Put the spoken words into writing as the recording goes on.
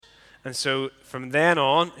And so from then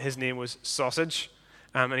on, his name was Sausage.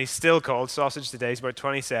 And he's still called Sausage today. He's about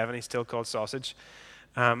 27. He's still called Sausage.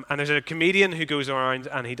 And there's a comedian who goes around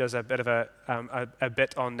and he does a bit of a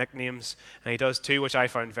bit on nicknames. And he does two, which I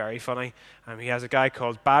found very funny. He has a guy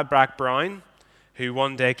called Bad Back Brown, who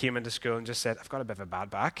one day came into school and just said, "I've got a bit of a bad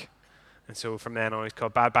back." And so from then on, he's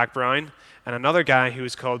called Bad Back Brown. And another guy who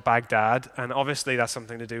was called Baghdad. And obviously that's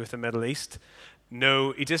something to do with the Middle East.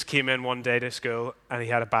 No, he just came in one day to school and he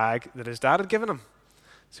had a bag that his dad had given him.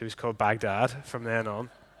 So he was called Baghdad from then on.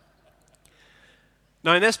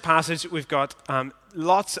 Now in this passage, we've got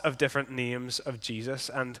lots of different names of Jesus.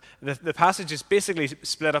 And the passage is basically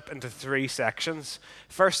split up into three sections.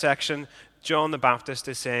 First section, John the Baptist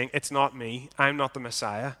is saying, "It's not me, I'm not the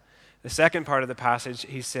Messiah." The second part of the passage,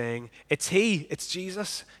 he's saying, "It's he, it's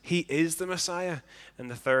Jesus, he is the Messiah." And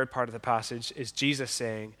the third part of the passage is Jesus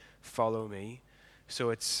saying, "Follow me." So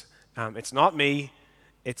it's not me,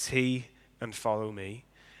 it's he, and follow me.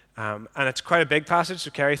 And it's quite a big passage,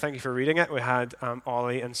 so Kerry, thank you for reading it. We had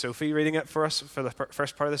Ollie and Sophie reading it for us for the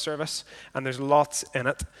first part of the service, and there's lots in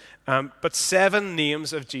it. But 7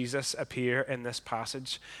 names of Jesus appear in this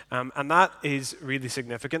passage, and that is really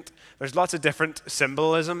significant. There's lots of different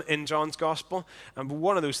symbolism in John's Gospel, but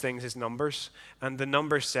one of those things is numbers, and the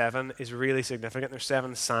number 7 is really significant. There's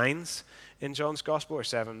 7 signs in John's Gospel, or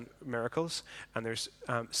 7 miracles, and there's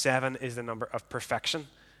 7 is the number of perfection.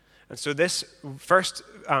 And so this first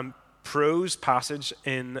prose passage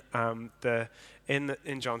in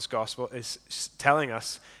John's Gospel is telling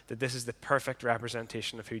us that this is the perfect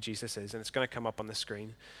representation of who Jesus is. And it's going to come up on the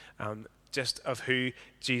screen, just of who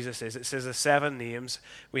Jesus is. It says the 7 names.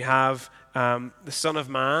 We have the Son of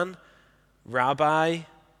Man, Rabbi,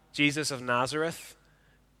 Jesus of Nazareth,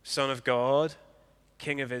 Son of God,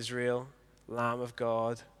 King of Israel, Lamb of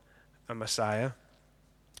God, and Messiah.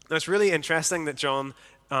 Now it's really interesting that John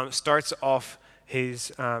starts off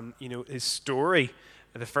his story.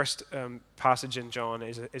 The first passage in John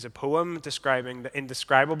is a poem describing the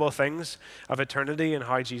indescribable things of eternity and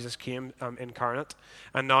how Jesus came incarnate.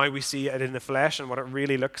 And now we see it in the flesh and what it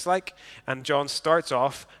really looks like. And John starts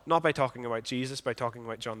off not by talking about Jesus, by talking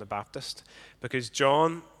about John the Baptist. Because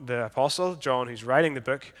John, the apostle, John who's writing the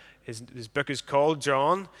book, his book is called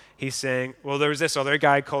John. He's saying, well, there was this other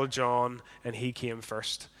guy called John and he came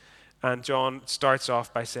first. And John starts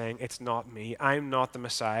off by saying, "It's not me. I'm not the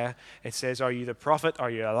Messiah." It says, "Are you the prophet? Are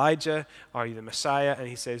you Elijah? Are you the Messiah?" And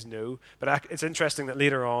he says, "No." But it's interesting that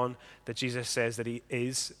later on that Jesus says that he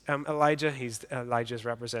is Elijah. Elijah's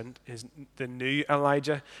is the new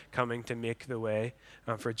Elijah coming to make the way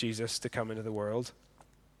for Jesus to come into the world.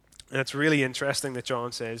 And it's really interesting that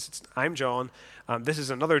John says, "I'm John. This is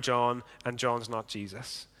another John, and John's not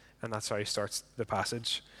Jesus." And that's how he starts the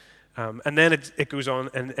passage. And then it goes on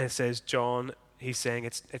and it says, John, he's saying,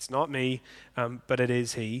 it's not me, but it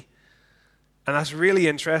is he. And that's really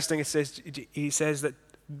interesting. He says that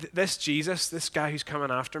this Jesus, this guy who's coming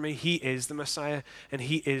after me, he is the Messiah, and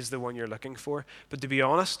he is the one you're looking for. But to be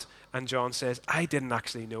honest, and John says, I didn't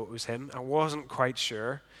actually know it was him. I wasn't quite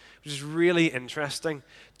sure, which is really interesting.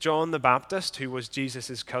 John the Baptist, who was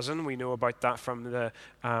Jesus' cousin, we know about that from the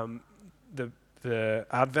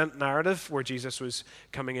Advent narrative where Jesus was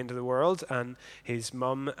coming into the world, and his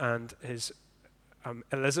mum and his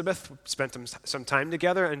Elizabeth spent some time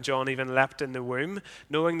together, and John even leapt in the womb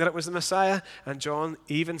knowing that it was the Messiah. And John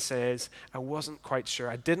even says, I wasn't quite sure,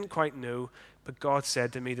 I didn't quite know, but God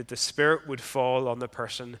said to me that the Spirit would fall on the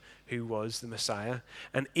person who was the Messiah.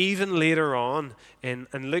 And even later on in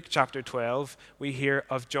Luke chapter 12, we hear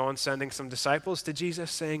of John sending some disciples to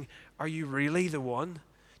Jesus saying, are you really the one?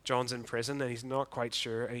 John's in prison and he's not quite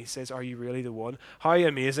sure, and he says, are you really the one? How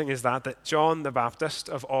amazing is that John the Baptist,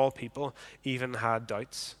 of all people, even had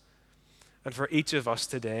doubts? And for each of us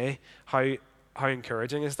today, how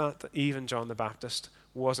encouraging is that even John the Baptist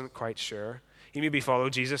wasn't quite sure? He maybe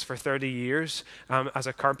followed Jesus for 30 years as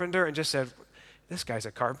a carpenter and just said, this guy's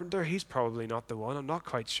a carpenter, he's probably not the one, I'm not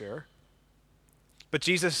quite sure. But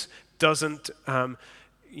Jesus doesn't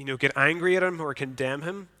get angry at him or condemn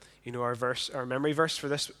him. You know, our memory verse for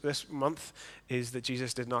this month is that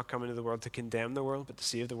Jesus did not come into the world to condemn the world, but to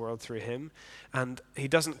save the world through him. And he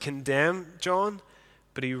doesn't condemn John,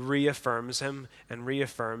 but he reaffirms him and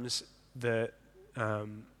reaffirms the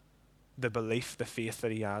belief, the faith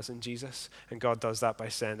that he has in Jesus. And God does that by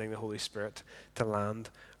sending the Holy Spirit to land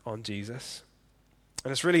on Jesus.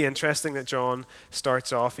 And it's really interesting that John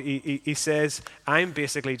starts off, he says, I'm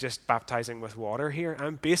basically just baptizing with water here.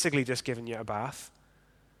 I'm basically just giving you a bath.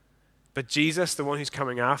 But Jesus, the one who's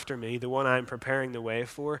coming after me, the one I'm preparing the way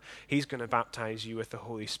for, he's going to baptize you with the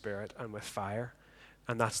Holy Spirit and with fire.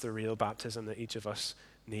 And that's the real baptism that each of us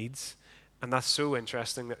needs. And that's so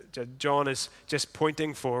interesting that John is just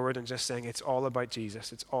pointing forward and just saying it's all about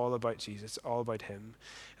Jesus. It's all about Jesus. It's all about him.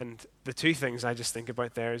 And the two things I just think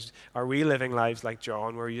about there is, are we living lives like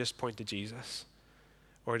John where you just point to Jesus?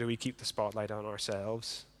 Or do we keep the spotlight on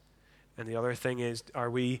ourselves? And the other thing is, are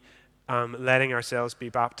we letting ourselves be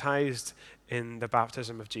baptized in the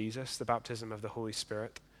baptism of Jesus, the baptism of the Holy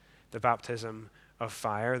Spirit, the baptism of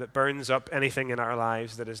fire that burns up anything in our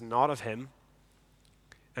lives that is not of him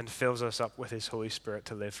and fills us up with his Holy Spirit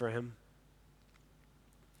to live for him?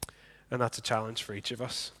 And that's a challenge for each of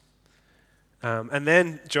us. And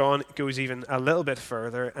then John goes even a little bit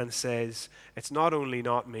further and says, it's not only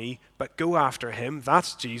not me, but go after him.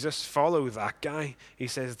 That's Jesus. Follow that guy. He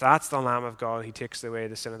says, that's the Lamb of God. He takes away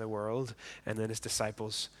the sin of the world. And then his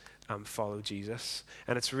disciples follow Jesus.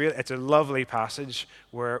 And it's a lovely passage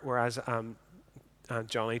whereas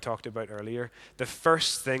Johnny talked about earlier, the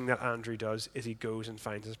first thing that Andrew does is he goes and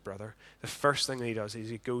finds his brother. The first thing that he does is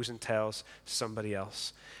he goes and tells somebody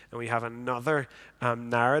else. And we have another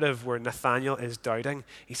narrative where Nathanael is doubting.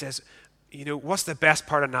 He says, what's the best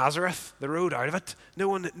part of Nazareth? The road out of it.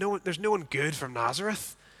 There's no one good from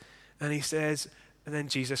Nazareth. And he says, and then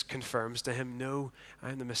Jesus confirms to him, no,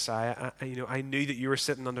 I'm the Messiah. I knew that you were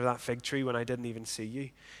sitting under that fig tree when I didn't even see you.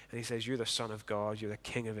 And he says, you're the Son of God. You're the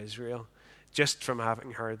King of Israel. Just from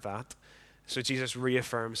having heard that. So Jesus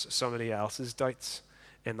reaffirms somebody else's doubts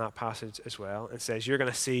in that passage as well and says, you're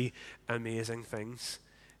going to see amazing things,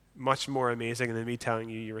 much more amazing than me telling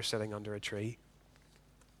you were sitting under a tree.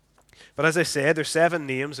 But as I said, there's 7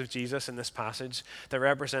 names of Jesus in this passage that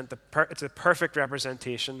represent it's a perfect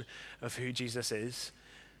representation of who Jesus is.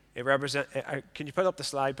 Can you put up the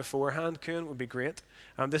slide beforehand, Kuhn? Would be great.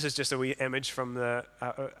 This is just a wee image from a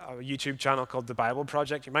YouTube channel called The Bible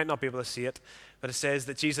Project. You might not be able to see it, but it says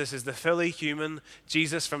that Jesus is the fully human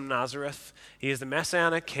Jesus from Nazareth. He is the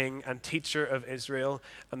Messianic King and teacher of Israel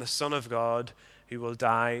and the Son of God who will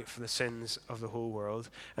die for the sins of the whole world.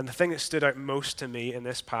 And the thing that stood out most to me in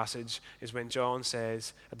this passage is when John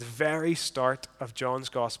says, at the very start of John's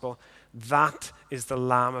Gospel, that is the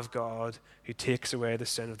Lamb of God who takes away the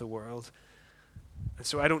sin of the world. And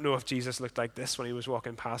so I don't know if Jesus looked like this when he was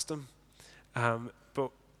walking past him,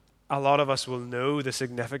 but a lot of us will know the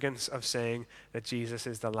significance of saying that Jesus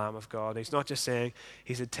is the Lamb of God. He's not just saying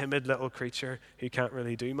he's a timid little creature who can't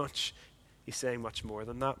really do much. He's saying much more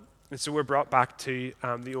than that. And so we're brought back to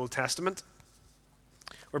the Old Testament.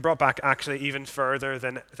 We're brought back actually even further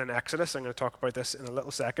than Exodus. I'm going to talk about this in a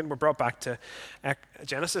little second. We're brought back to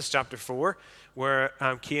Genesis chapter 4, where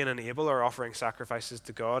Cain and Abel are offering sacrifices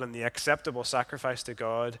to God, and the acceptable sacrifice to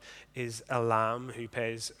God is a lamb who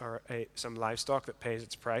pays, or some livestock that pays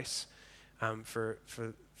its price for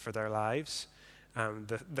their lives.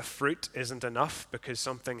 The fruit isn't enough because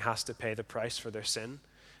something has to pay the price for their sin.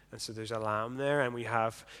 And so there's a lamb there, and we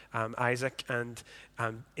have Isaac and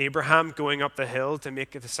Abraham going up the hill to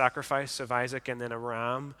make the sacrifice of Isaac, and then a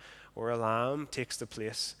ram or a lamb takes the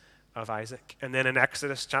place of Isaac. And then in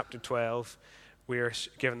Exodus chapter 12, we are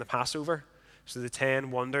given the Passover. So the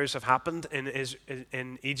 10 wonders have happened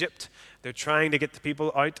in Egypt. They're trying to get the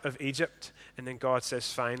people out of Egypt, and then God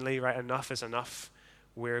says, finally, right, enough is enough.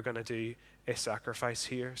 We're going to do a sacrifice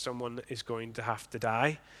here. Someone is going to have to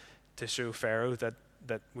die to show Pharaoh that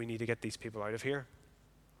we need to get these people out of here.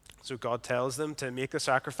 So God tells them to make the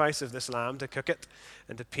sacrifice of this lamb, to cook it,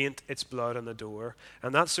 and to paint its blood on the door.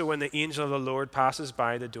 And that's so when the angel of the Lord passes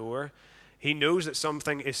by the door, he knows that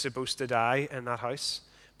something is supposed to die in that house.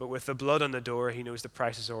 But with the blood on the door, he knows the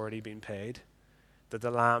price has already been paid, that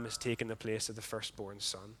the lamb has taken the place of the firstborn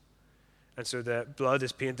son. And so the blood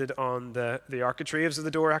is painted on the architraves of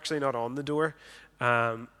the door, actually not on the door,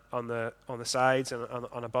 on the sides and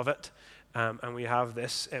on above it. And we have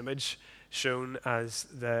this image shown as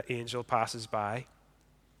the angel passes by.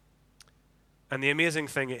 And the amazing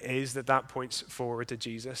thing is that points forward to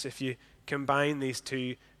Jesus. If you combine these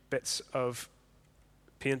two bits of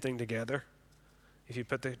painting together, if you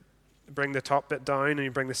bring the top bit down and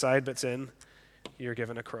you bring the side bits in, you're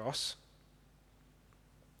given a cross.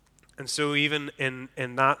 And so even in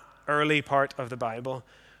that early part of the Bible,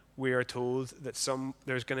 we are told that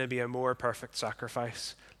there's going to be a more perfect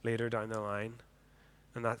sacrifice later down the line.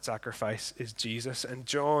 And that sacrifice is Jesus. And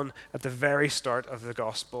John, at the very start of the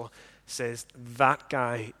gospel, says that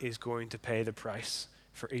guy is going to pay the price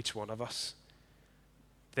for each one of us.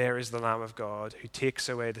 There is the Lamb of God who takes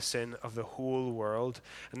away the sin of the whole world.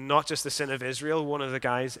 And not just the sin of Israel. One of the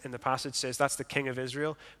guys in the passage says that's the King of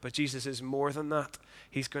Israel. But Jesus is more than that.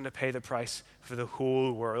 He's going to pay the price for the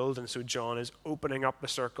whole world. And so John is opening up the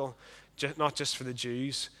circle, not just for the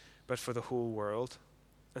Jews, but for the whole world.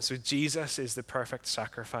 And so Jesus is the perfect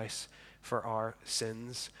sacrifice for our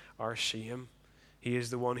sins, our shame. He is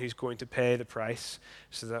the one who's going to pay the price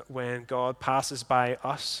so that when God passes by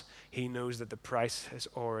us, he knows that the price has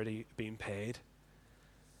already been paid.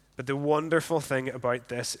 But the wonderful thing about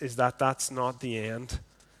this is that that's not the end,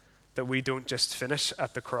 that we don't just finish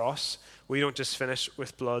at the cross. We don't just finish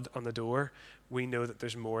with blood on the door. We know that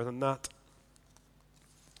there's more than that.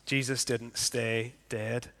 Jesus didn't stay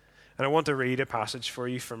dead. And I want to read a passage for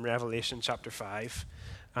you from Revelation chapter 5,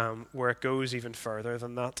 where it goes even further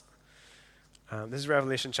than that. This is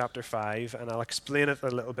Revelation chapter 5, and I'll explain it a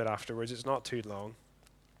little bit afterwards. It's not too long.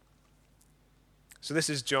 So this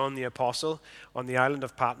is John the Apostle on the island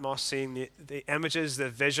of Patmos, seeing the images, the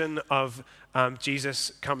vision of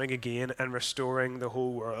Jesus coming again and restoring the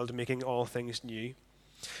whole world, making all things new.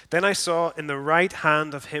 Then I saw in the right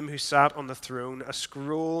hand of him who sat on the throne a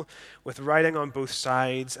scroll with writing on both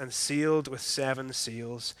sides and sealed with 7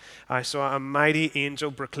 seals. I saw a mighty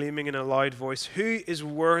angel proclaiming in a loud voice, "Who is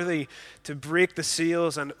worthy to break the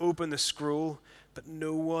seals and open the scroll?" But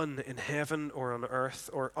no one in heaven or on earth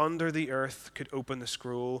or under the earth could open the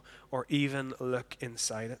scroll or even look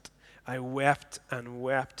inside it. I wept and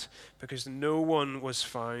wept because no one was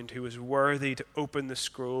found who was worthy to open the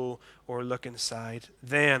scroll or look inside.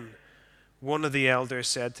 Then one of the elders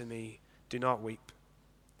said to me, "Do not weep.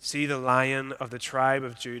 See, the Lion of the tribe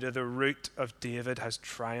of Judah, the Root of David, has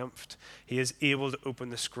triumphed. He is able to open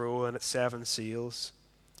the scroll and its 7 seals."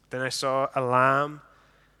 Then I saw a lamb,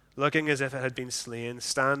 looking as if it had been slain,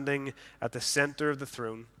 standing at the center of the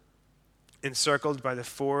throne, encircled by the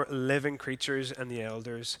 4 living creatures and the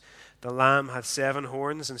elders. The Lamb had 7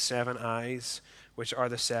 horns and 7 eyes, which are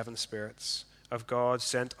the 7 spirits of God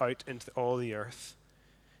sent out into all the earth.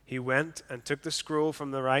 He went and took the scroll from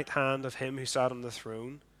the right hand of him who sat on the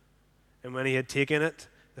throne. And when he had taken it,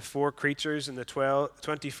 the 4 creatures and the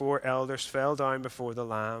 24 elders fell down before the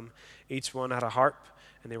Lamb. Each one had a harp,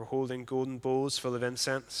 and they were holding golden bowls full of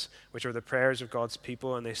incense, which are the prayers of God's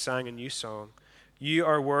people, and they sang a new song. "You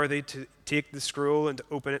are worthy to take the scroll and to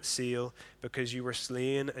open its seal, because you were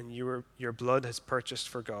slain, and your blood has purchased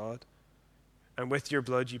for God. And with your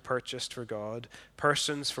blood you purchased for God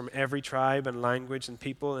persons from every tribe and language and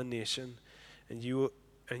people and nation, and you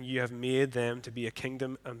have made them to be a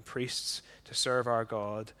kingdom and priests to serve our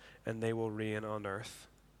God, and they will reign on earth."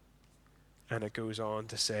 And it goes on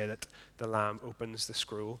to say that the Lamb opens the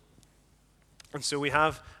scroll. And so we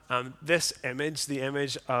have this image, the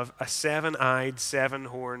image of a 7-eyed,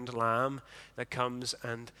 7-horned lamb that comes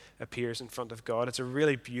and appears in front of God. It's a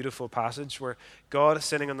really beautiful passage where God is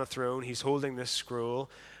sitting on the throne. He's holding this scroll,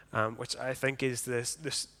 which I think is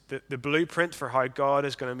the blueprint for how God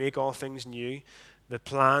is going to make all things new, the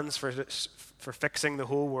plans for fixing the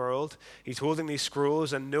whole world. He's holding these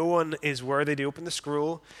scrolls, and no one is worthy to open the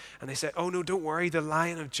scroll. And they say, "Oh no, don't worry, the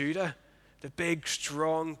Lion of Judah, the big,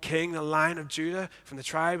 strong king, the Lion of Judah from the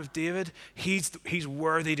tribe of David, he's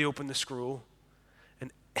worthy to open the scroll."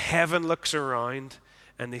 And heaven looks around,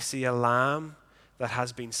 and they see a lamb that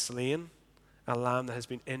has been slain, a lamb that has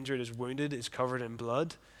been injured, is wounded, is covered in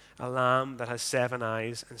blood, a lamb that has 7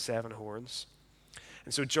 eyes and 7 horns.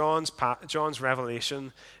 And so John's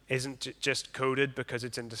revelation isn't just coded because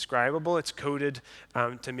it's indescribable. It's coded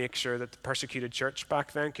to make sure that the persecuted church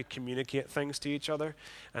back then could communicate things to each other.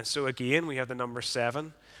 And so again, we have the number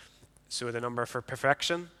 7. So the number for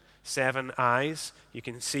perfection, 7 eyes. You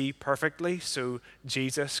can see perfectly, so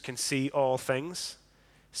Jesus can see all things.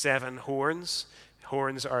 7 horns.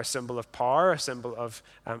 Horns are a symbol of power, a symbol of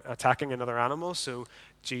attacking another animal. So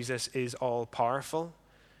Jesus is all powerful.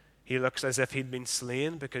 He looks as if he'd been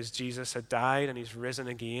slain because Jesus had died and he's risen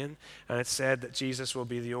again. And it's said that Jesus will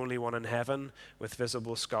be the only one in heaven with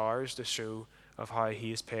visible scars to show of how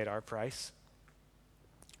he has paid our price.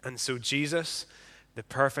 And so Jesus, the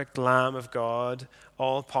perfect Lamb of God,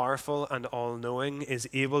 all-powerful and all-knowing, is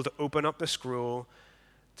able to open up the scroll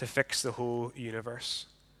to fix the whole universe.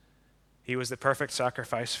 He was the perfect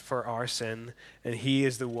sacrifice for our sin, and he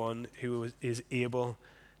is the one who is able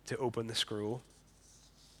to open the scroll.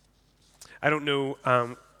 I don't know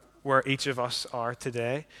where each of us are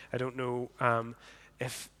today. I don't know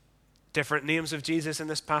if different names of Jesus in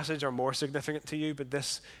this passage are more significant to you, but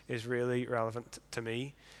this is really relevant to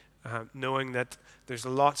me. Knowing that there's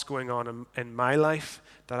lots going on in my life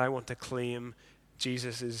that I want to claim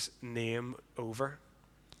Jesus' name over.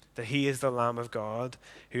 That he is the Lamb of God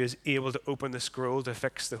who is able to open the scroll to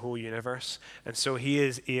fix the whole universe. And so he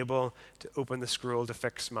is able to open the scroll to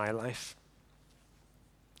fix my life.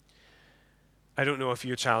 I don't know if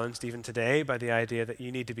you're challenged even today by the idea that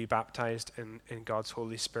you need to be baptized in God's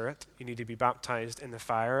Holy Spirit. You need to be baptized in the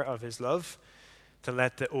fire of his love to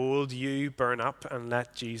let the old you burn up and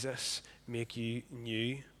let Jesus make you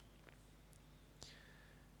new.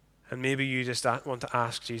 And maybe you just want to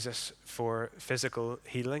ask Jesus for physical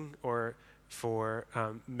healing, or for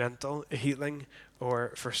mental healing,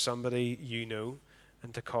 or for somebody you know,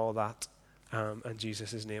 and to call that and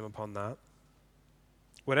Jesus' name upon that.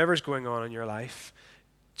 Whatever's going on in your life,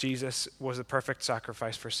 Jesus was the perfect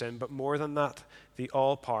sacrifice for sin, but more than that, the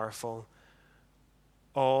all-powerful,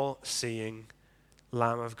 all-seeing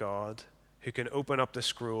Lamb of God who can open up the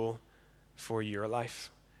scroll for your life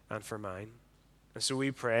and for mine. And so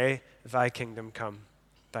we pray, thy kingdom come,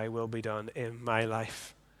 thy will be done in my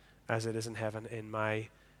life as it is in heaven, in my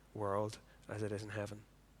world as it is in heaven.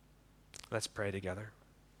 Let's pray together.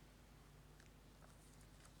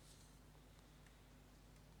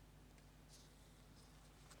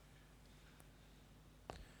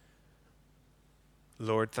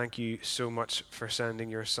 Lord, thank you so much for sending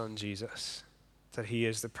your Son Jesus, that he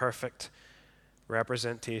is the perfect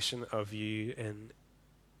representation of you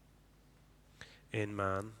in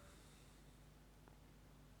man.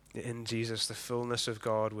 In Jesus, the fullness of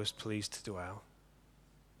God was pleased to dwell.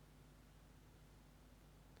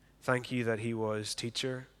 Thank you that he was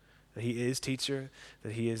teacher, that he is teacher,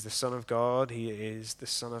 that he is the Son of God, he is the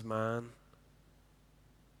Son of man.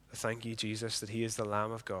 Thank you, Jesus, that he is the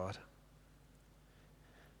Lamb of God.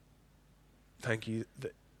 Thank you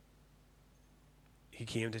that he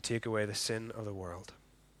came to take away the sin of the world.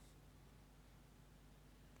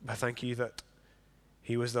 I thank you that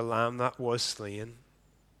he was the Lamb that was slain,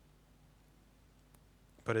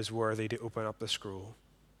 but is worthy to open up the scroll.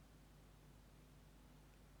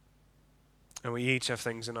 And we each have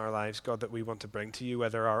things in our lives, God, that we want to bring to you,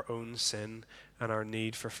 whether our own sin and our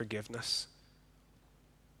need for forgiveness,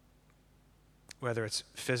 whether it's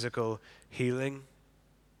physical healing,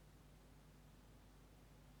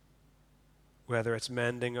 whether it's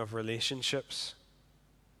mending of relationships,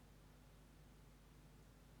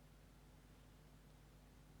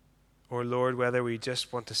 or Lord, whether we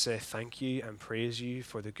just want to say thank you and praise you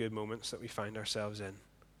for the good moments that we find ourselves in,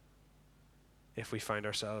 if we find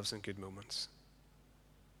ourselves in good moments.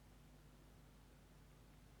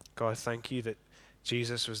 God, thank you that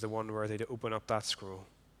Jesus was the one worthy to open up that scroll.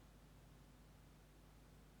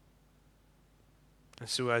 And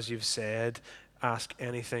so as you've said, ask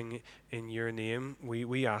anything in your name,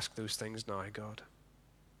 we ask those things now, God.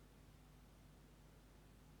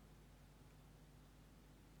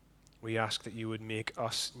 We ask that you would make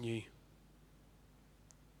us new,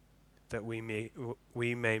 that we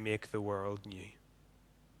may make the world new.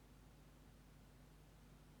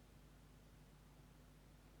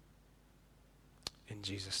 In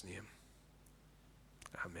Jesus' name,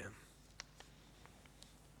 amen.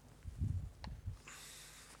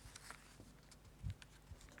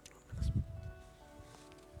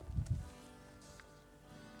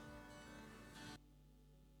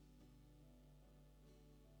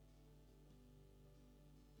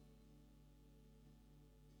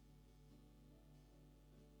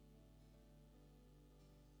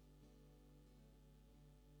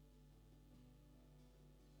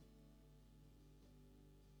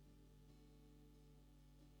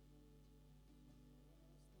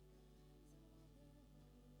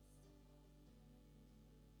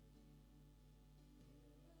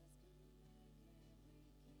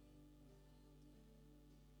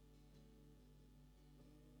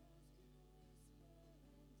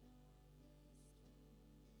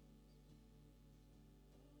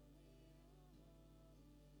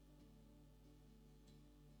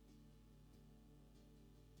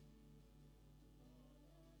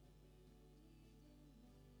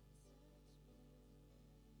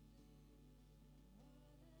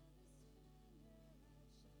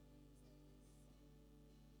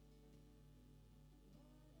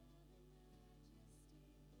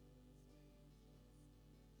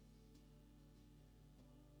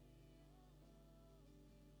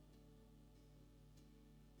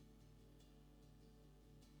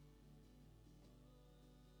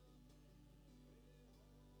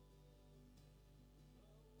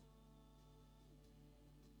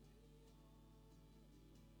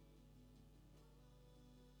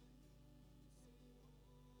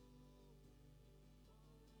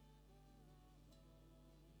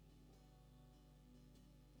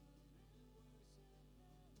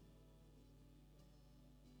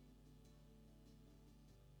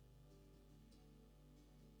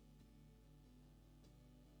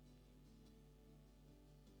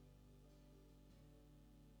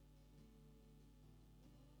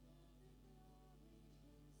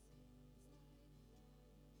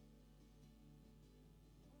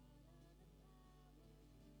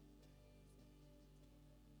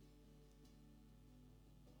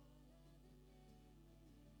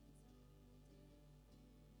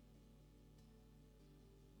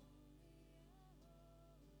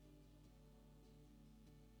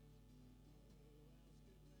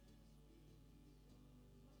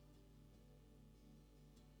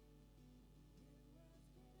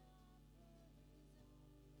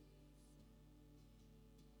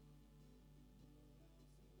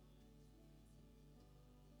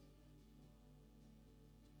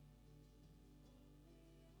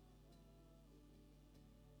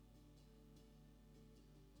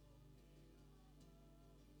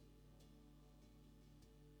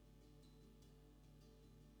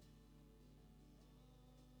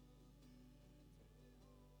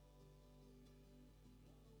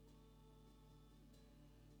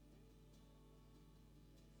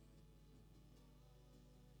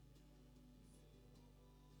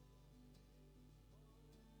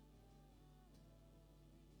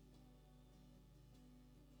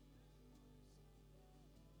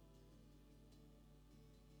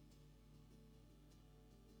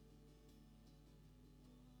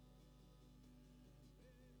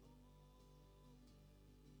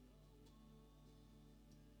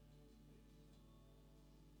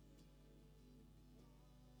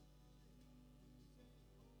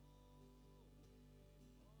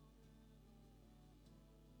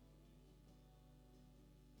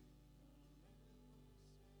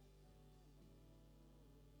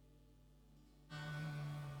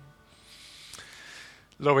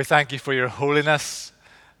 Lord, we thank you for your holiness.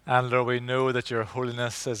 And Lord, we know that your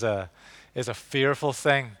holiness is a fearful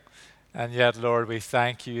thing. And yet, Lord, we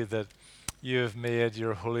thank you that you have made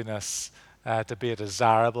your holiness to be a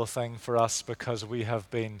desirable thing for us because we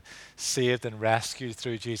have been saved and rescued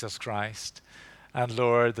through Jesus Christ. And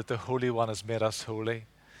Lord, that the Holy One has made us holy.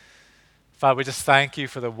 Father, we just thank you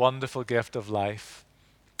for the wonderful gift of life.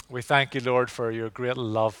 We thank you, Lord, for your great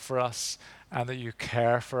love for us and that you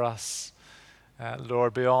care for us.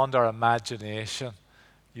 Lord, beyond our imagination,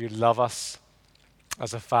 you love us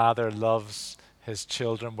as a father loves his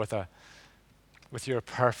children with your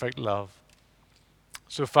perfect love.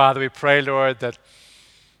 So, Father, we pray, Lord, that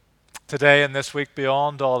today and this week,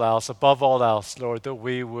 beyond all else, above all else, Lord, that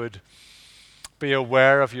we would be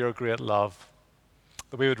aware of your great love,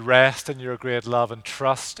 that we would rest in your great love and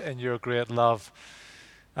trust in your great love.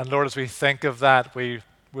 And Lord, as we think of that, we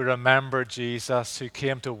remember Jesus who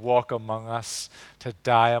came to walk among us, to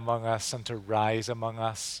die among us, and to rise among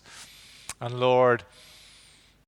us. And Lord,